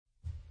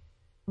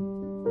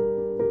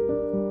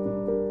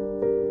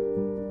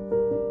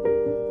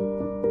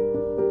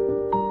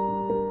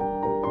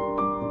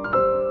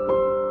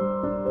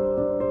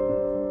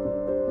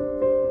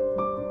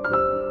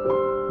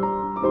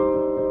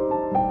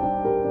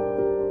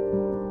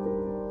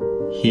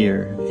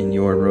here in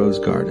your rose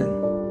garden.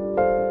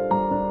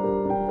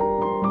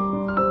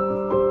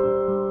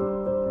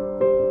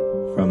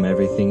 From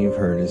everything you've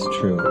heard is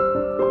true.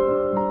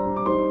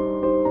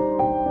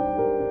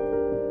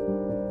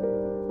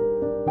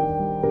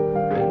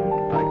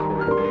 Written by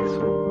Corey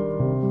Basil.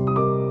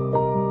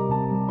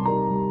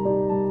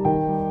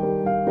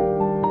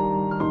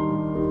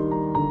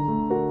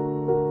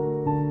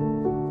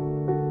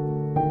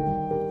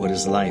 What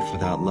is life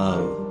without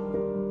love?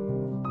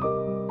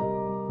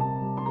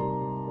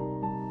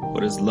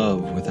 What is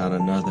love without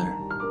another?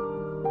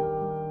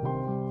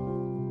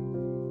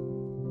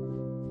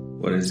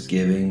 What is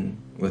giving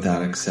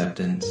without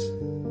acceptance?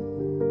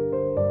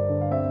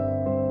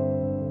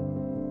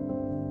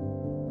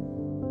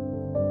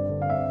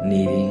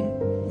 Needing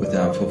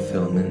without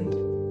fulfillment?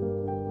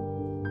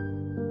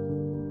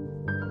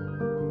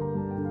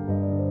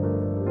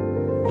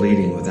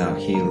 Bleeding without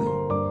healing?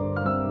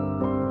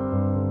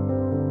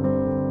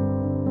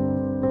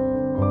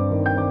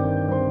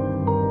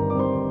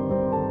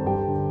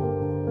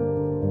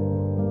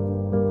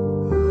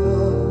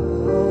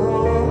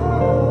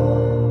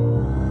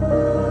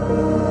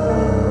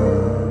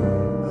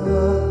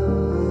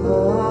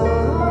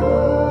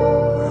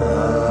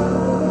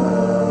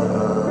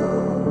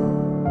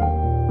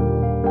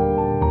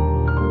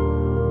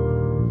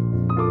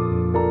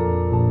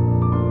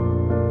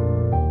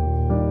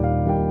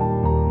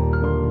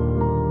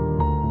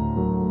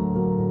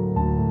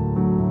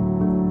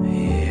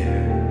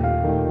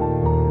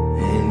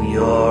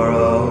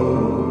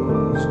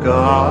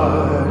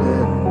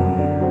 Garden,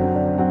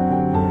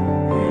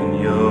 in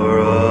your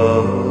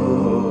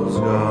rose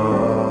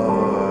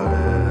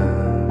garden,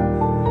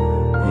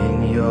 in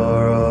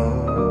your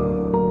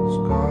rose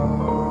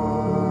garden.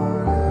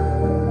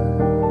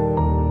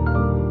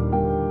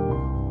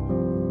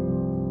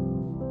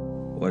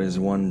 What is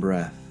one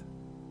breath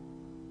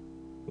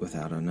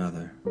without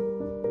another?